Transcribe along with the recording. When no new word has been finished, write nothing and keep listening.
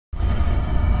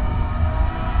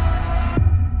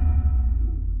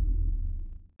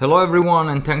Hello everyone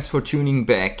and thanks for tuning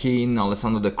back in.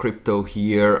 Alessandro the Crypto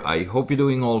here. I hope you're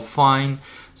doing all fine.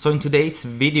 So in today's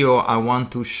video I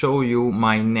want to show you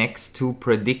my next two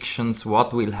predictions,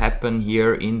 what will happen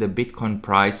here in the Bitcoin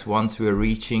price once we're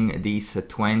reaching this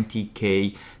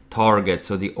 20k target,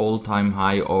 so the all-time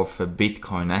high of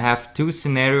Bitcoin. I have two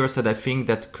scenarios that I think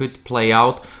that could play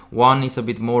out. One is a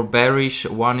bit more bearish,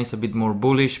 one is a bit more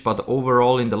bullish, but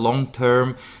overall in the long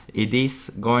term it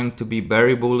is going to be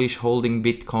very bullish holding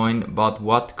Bitcoin. But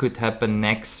what could happen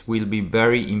next will be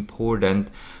very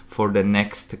important for the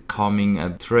next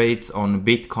coming trades on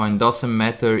Bitcoin. Doesn't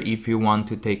matter if you want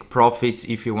to take profits,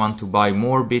 if you want to buy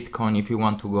more Bitcoin, if you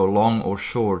want to go long or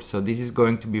short. So this is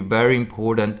going to be very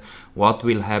important what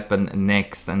will happen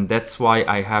next, and that's why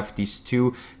I have these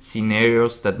two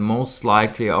scenarios that most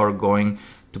likely are going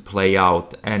to play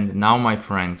out. And now my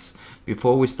friends,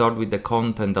 before we start with the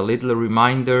content, a little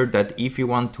reminder that if you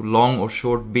want to long or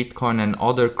short Bitcoin and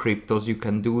other cryptos, you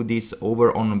can do this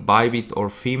over on Bybit or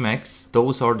Phemex.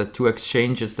 Those are the two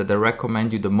exchanges that I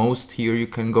recommend you the most here. You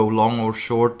can go long or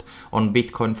short on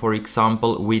Bitcoin, for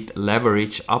example, with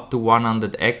leverage up to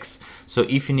 100x. So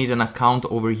if you need an account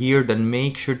over here, then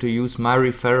make sure to use my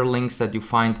referral links that you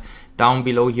find down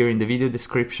below here in the video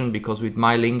description, because with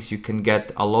my links you can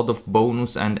get a lot of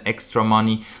bonus and extra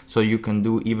money, so you can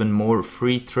do even more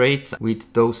free trades.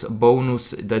 With those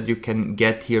bonus that you can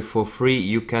get here for free,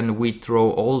 you can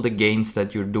withdraw all the gains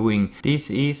that you're doing.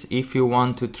 This is if you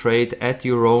want to trade at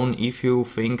your own, if you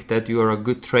think that you are a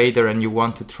good trader and you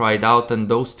want to try it out, and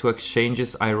those two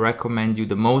exchanges I recommend you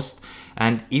the most.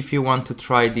 And if you want to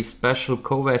try this special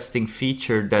co-vesting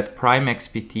feature that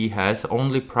PrimeXPT has,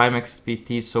 only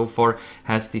PrimeXPT so far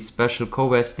has this special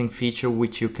co-vesting feature,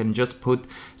 which you can just put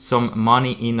some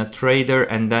money in a trader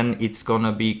and then it's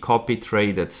gonna be copy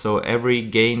traded. So every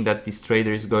gain that this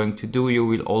trader is going to do, you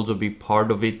will also be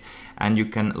part of it. And you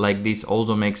can, like this,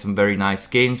 also make some very nice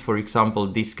gains. For example,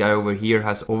 this guy over here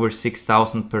has over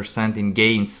 6,000% in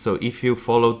gains. So if you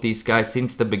followed this guy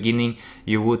since the beginning,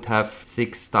 you would have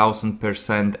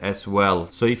 6,000% as well.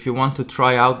 So if you want to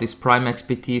try out this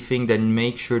PrimeXPT thing, then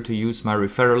make sure to use my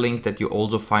referral link that you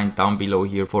also find down below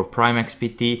here for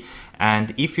PrimeXPT.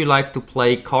 And if you like to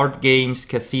play card games,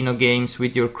 casino games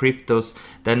with your cryptos,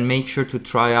 then make sure to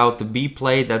try out the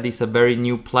Bplay. That is a very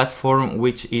new platform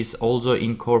which is also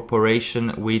in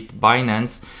cooperation with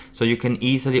Binance. So you can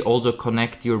easily also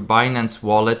connect your Binance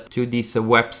wallet to this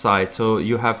website. So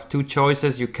you have two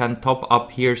choices. You can top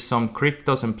up here some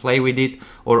cryptos and play with it,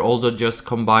 or also just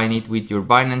combine it with your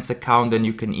Binance account, and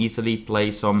you can easily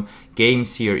play some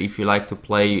games here if you like to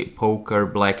play poker,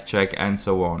 blackjack and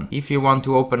so on. If you want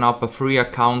to open up a free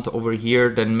account over here,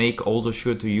 then make also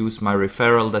sure to use my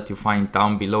referral that you find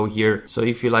down below here. So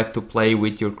if you like to play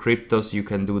with your cryptos, you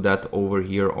can do that over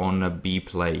here on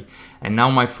Bplay. And now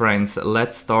my friends,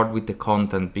 let's start with the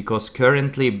content, because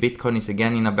currently Bitcoin is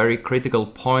again in a very critical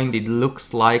point. It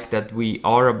looks like that we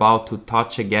are about to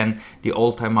touch again the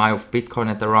all-time high of Bitcoin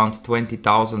at around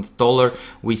 $20,000.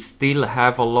 We still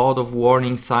have a lot of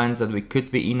warning signs that we could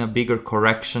be in a bigger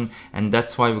correction, and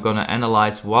that's why we're gonna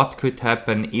analyze what could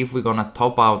happen if we're gonna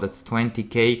top out at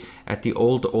 20k at the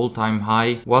all-time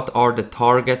high. What are the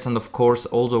targets, and of course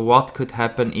also what could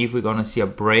happen if we're gonna see a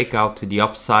breakout to the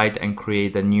upside and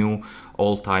create a new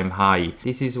all-time high.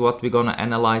 This is what we're gonna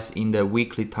analyze in the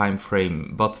weekly time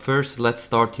frame. But first let's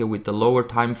start here with the lower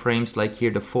time frames, like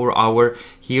here the 4 hour.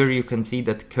 Here you can see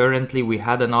that currently we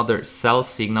had another sell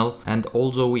signal, and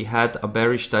also we had a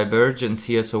bearish divergence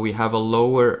here. So we have a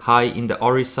lower high in the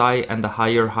RSI and a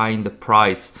higher high in the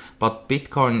price. But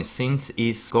Bitcoin, since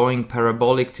is going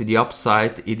parabolic to the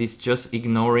upside, it is just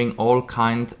ignoring all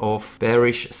kind of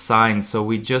bearish signs. So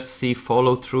we just see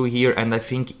follow through here, and I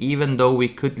think even though we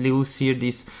could lose here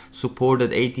this support at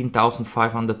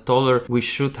 $18,500, we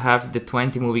should have the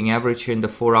 20 moving average here in the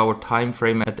 4 hour time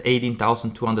frame at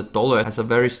 $18,200 as a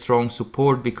very strong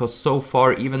support, because so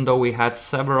far, even though we had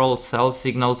several sell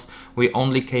signals, we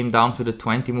only came down to the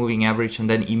 20 moving average and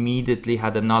then immediately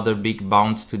had another big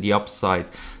bounce to the upside.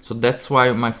 So that's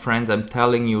why, my friends, I'm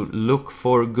telling you, look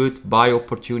for good buy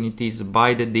opportunities,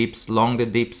 buy the dips, long the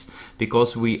dips,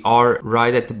 because we are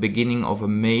right at the beginning of a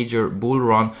major bull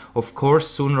run. Of course,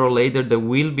 sooner or later there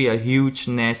will be a huge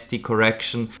nasty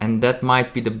correction, and that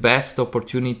might be the best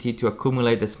opportunity to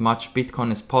accumulate as much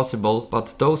Bitcoin as possible.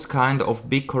 But those kind of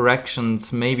big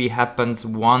corrections maybe happens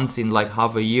once in like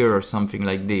half a year or something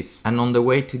like this. And on the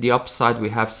way to the upside we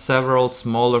have several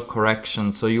smaller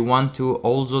corrections, so you want to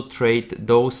also trade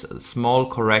those shows a small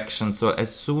correction. So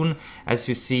as soon as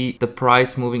you see the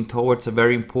price moving towards a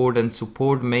very important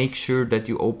support, make sure that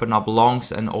you open up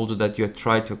longs and also that you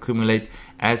try to accumulate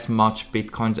as much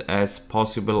bitcoins as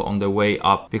possible on the way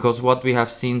up, because what we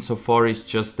have seen so far is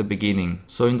just the beginning.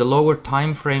 So in the lower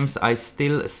time frames, I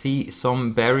still see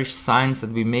some bearish signs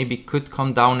that we maybe could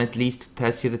come down at least to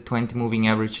test here the 20 moving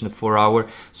average in the 4 hour.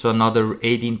 So another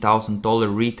 $18,000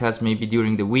 retest maybe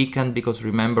during the weekend, because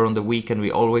remember, on the weekend we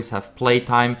always have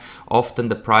playtime. Often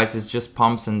the prices just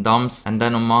pumps and dumps, and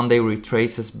then on Monday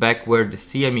retraces back where the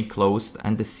CME closed,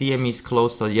 and the CME is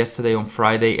closed yesterday on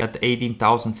Friday at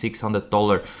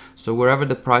 $18,600. So wherever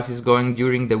the price is going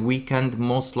during the weekend,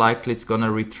 most likely it's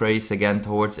gonna retrace again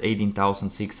towards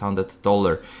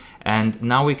 $18,600. And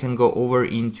now we can go over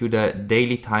into the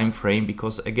daily time frame,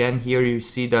 because again here you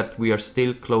see that we are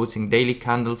still closing daily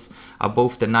candles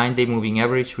above the 9-day moving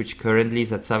average, which currently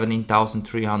is at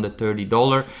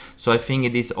 $17,330. So I think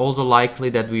it is also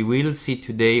likely that we will see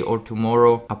today or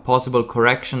tomorrow a possible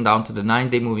correction down to the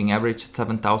 9-day moving average at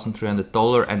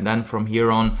 $7,300, and then from here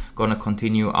on gonna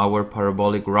continue our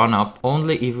parabolic run up.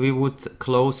 Only if we would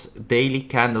close daily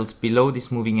candles below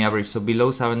this moving average, so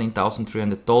below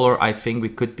 $17,300, I think we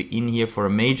could be in here for a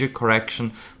major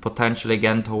correction, potentially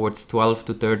again towards $12,000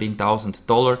 to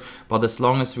 $13,000. But as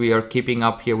long as we are keeping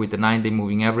up here with the 9-day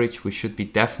moving average, we should be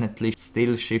definitely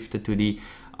still shifted to the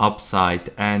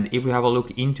upside. And if we have a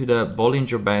look into the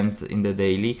Bollinger Band in the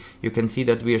daily, you can see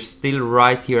that we are still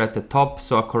right here at the top.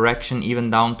 So a correction even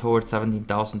down towards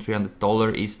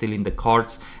 $17,300 is still in the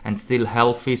cards and still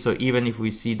healthy. So even if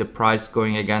we see the price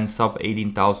going again sub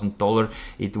 $18,000,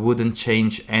 it wouldn't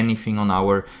change anything on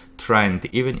our trend.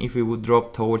 Even if we would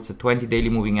drop towards the 20 daily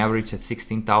moving average at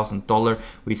 $16,000,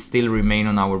 we still remain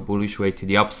on our bullish way to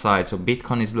the upside. So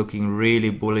Bitcoin is looking really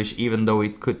bullish, even though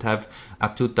it could have a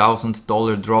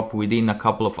 $2,000 drop within a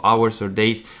couple of hours or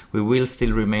days, we will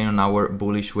still remain on our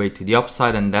bullish way to the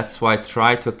upside. And that's why I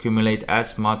try to accumulate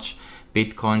as much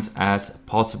Bitcoins as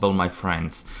possible, my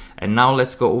friends. And now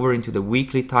let's go over into the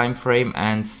weekly time frame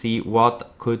and see what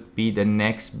could be the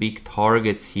next big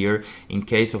targets here in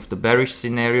case of the bearish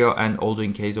scenario and also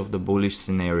in case of the bullish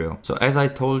scenario. So as I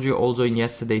told you also in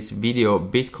yesterday's video,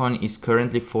 Bitcoin is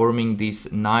currently forming this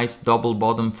nice double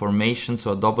bottom formation,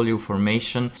 so a W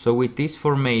formation. So with this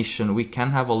formation we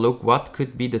can have a look what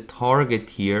could be the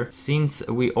target here, since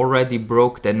we already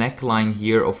broke the neckline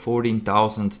here of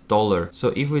 $14,000.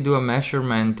 So if we do a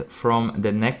measurement from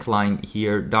the neckline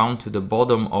here down to the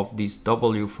bottom of this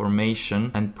W formation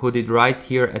and put it right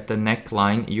here at the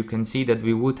neckline, you can see that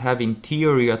we would have in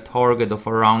theory a target of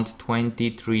around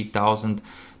 $23,000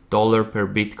 per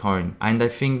Bitcoin. And I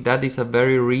think that is a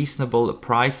very reasonable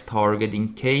price target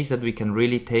in case that we can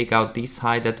really take out this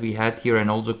high that we had here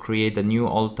and also create a new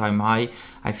all-time high.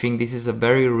 I think this is a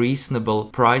very reasonable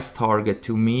price target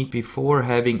to meet before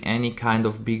having any kind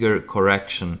of bigger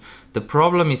correction. The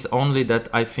problem is only that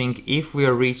I think if we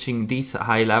are reaching these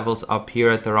high levels up here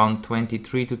at around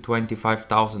 $23,000 to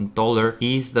 $25,000,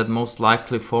 is that most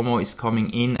likely FOMO is coming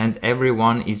in and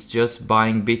everyone is just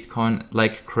buying Bitcoin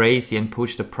like crazy and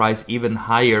push the price even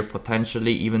higher,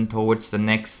 potentially even towards the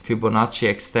next Fibonacci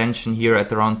extension here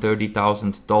at around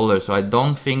 $30,000. So I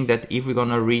don't think that if we're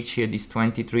gonna reach here this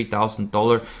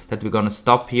 $23,000 that we're gonna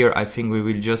stop here. I think we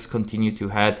will just continue to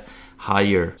head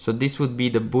higher. So this would be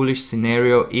the bullish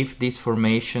scenario if this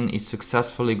formation is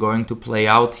successfully going to play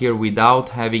out here without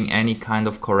having any kind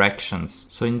of corrections.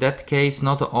 So in that case,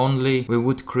 not only we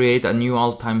would create a new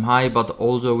all-time high, but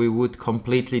also we would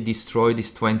completely destroy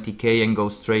this 20k and go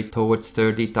straight towards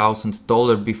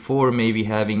 $30,000 before maybe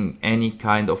having any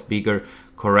kind of bigger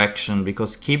correction.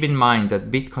 Because keep in mind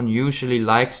that Bitcoin usually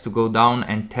likes to go down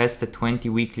and test the 20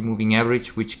 weekly moving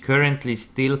average, which currently is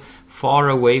still far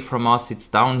away from us. It's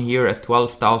down here at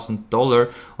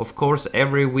 $12,000. Of course,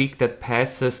 every week that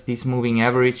passes, this moving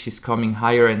average is coming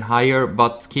higher and higher,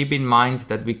 but keep in mind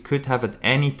that we could have at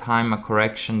any time a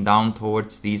correction down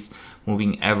towards these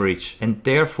moving average. And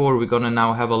therefore we're gonna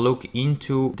now have a look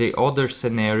into the other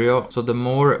scenario, so the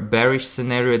more bearish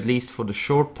scenario, at least for the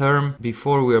short term,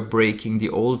 before we are breaking the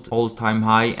old all-time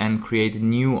high and create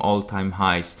new all-time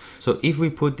highs. So if we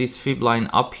put this fib line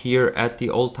up here at the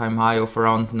all-time high of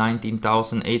around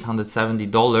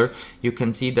 $19,870, you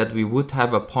can see that we would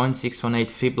have a 0.618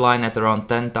 fib line at around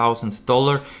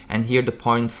 $10,000 and here the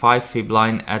 0.5 fib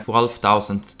line at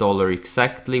 $12,000,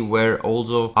 exactly where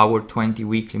also our 20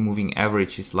 weekly moving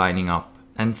average is lining up.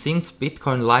 And since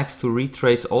Bitcoin likes to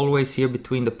retrace always here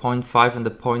between the 0.5 and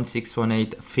the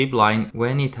 0.618 fib line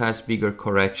when it has bigger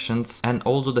corrections, and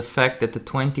also the fact that the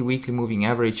 20 weekly moving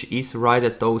average is right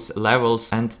at those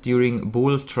levels and during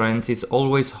bull trends is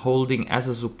always holding as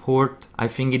a support, I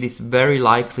think it is very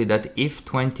likely that if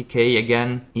 20k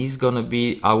again is gonna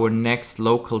be our next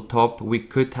local top, we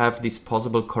could have this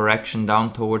possible correction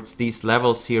down towards these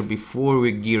levels here before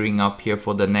we're gearing up here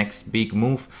for the next big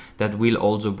move that will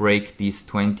also break these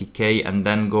 20k and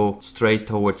then go straight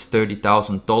towards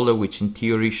 $30,000, which in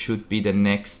theory should be the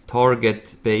next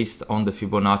target based on the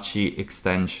Fibonacci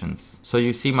extensions. So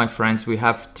you see, my friends, we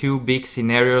have two big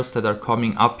scenarios that are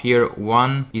coming up here.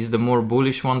 One is the more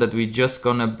bullish one, that we're just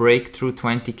gonna break through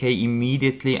 20k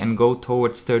immediately and go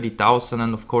towards 30,000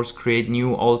 and of course create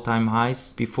new all-time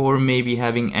highs before maybe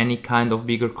having any kind of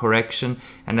bigger correction.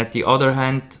 And at the other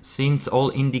hand, since all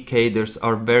indicators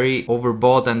are very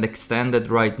overbought and extended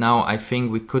right now, I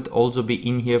think we could also be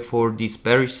in here for this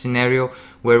bearish scenario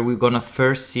where we're gonna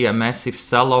first see a massive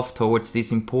sell-off towards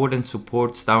these important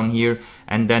supports down here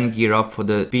and then gear up for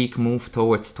the big move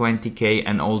towards 20k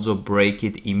and also break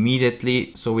it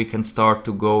immediately so we can start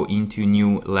to go into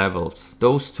new levels.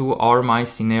 Those two are my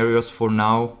scenarios for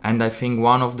now, and I think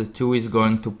one of the two is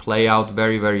going to play out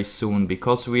very soon,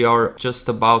 because we are just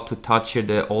about to touch here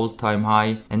the all-time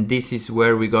high, and this is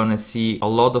where we're gonna see a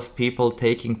lot of people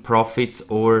taking profits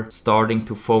or starting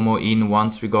to FOMO in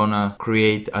once we're gonna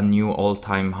create a new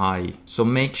all-time high. So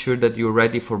make sure that you're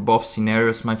ready for both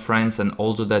scenarios, my friends, and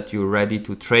also that you're ready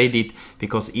to trade it,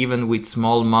 because even with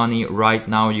small money right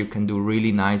now you can do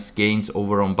really nice gains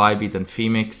over on Bybit and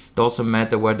Phoenix. Doesn't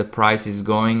matter where the price is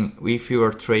going, if you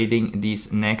are trading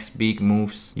these next big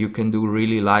moves you can do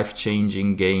really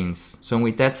life-changing gains. So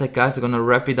with that said, guys, I'm gonna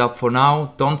wrap it up for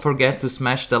now. Don't forget to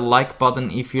smash the like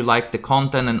button if you like the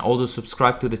content, and also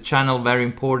subscribe to the channel, very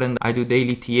important. I do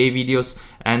daily TA videos,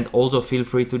 and also feel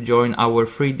free to join our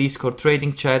free Discord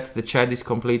trading chat. The chat is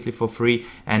completely for free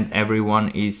and everyone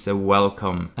is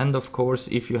welcome. And of course,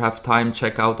 if you have time,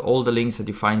 check out all the links that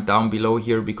you find down below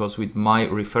here, because with my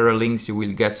referral links you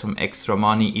will get some extra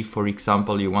money if, for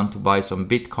example, you want to buy some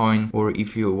Bitcoin or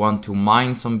if you want to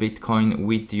mine some Bitcoin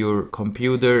with your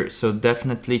computer. So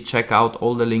definitely check out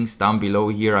all the links down below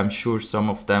here. I'm sure some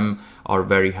of them are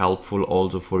very helpful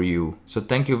also for you. So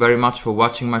thank you very much for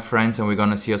watching, my friends, and we're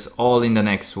gonna see us all in the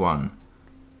next one.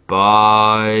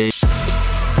 Bye.